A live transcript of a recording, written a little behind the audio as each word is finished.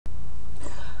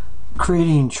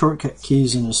Creating shortcut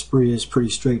keys in ESPRIT is pretty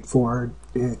straightforward.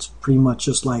 It's pretty much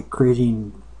just like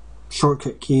creating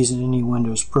shortcut keys in any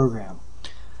Windows program.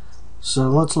 So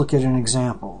let's look at an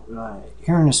example.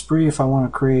 Here in ESPRIT, if I want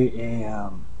to create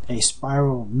a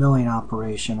spiral milling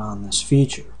operation on this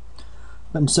feature,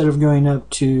 but instead of going up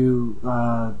to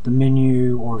the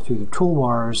menu or through the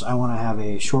toolbars, I want to have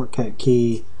a shortcut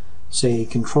key, say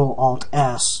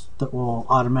Control-Alt-S, that will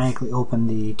automatically open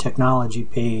the technology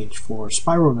page for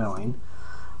spiral milling.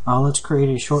 Let's create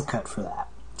a shortcut for that.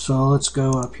 So let's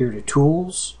go up here to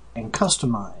Tools and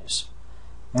Customize.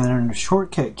 And under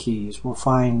Shortcut Keys, we'll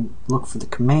look for the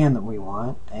command that we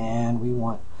want, and we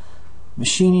want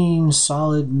Machining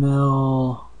Solid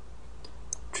Mill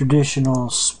Traditional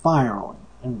Spiraling.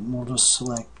 And we'll just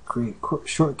select Create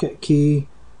Shortcut Key.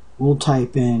 We'll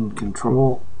type in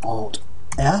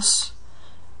Control-Alt-S.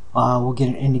 We'll get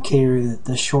an indicator that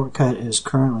this shortcut is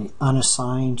currently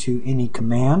unassigned to any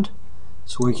command.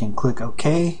 So we can click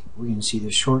OK. We can see the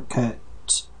shortcut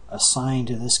assigned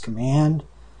to this command,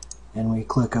 and we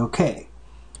click OK.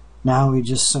 Now we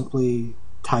just simply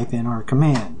type in our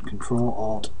command,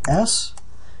 Control-Alt-S,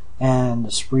 and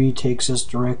ESPRIT takes us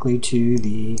directly to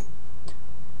the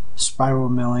spiral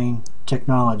milling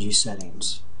technology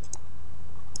settings.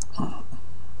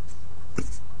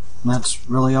 That's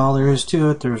really all there is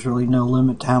to it. There's really no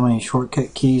limit to how many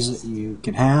shortcut keys that you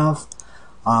can have.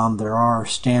 There are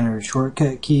standard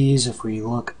shortcut keys. If we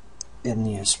look in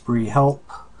the ESPRIT help,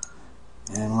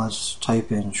 and let's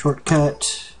type in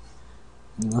shortcut,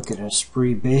 and look at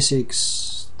ESPRIT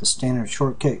basics, the standard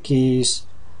shortcut keys,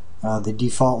 the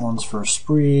default ones for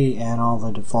ESPRIT, and all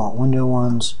the default window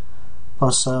ones,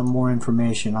 plus more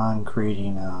information on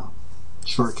creating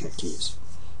shortcut keys.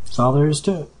 That's all there is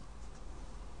to it.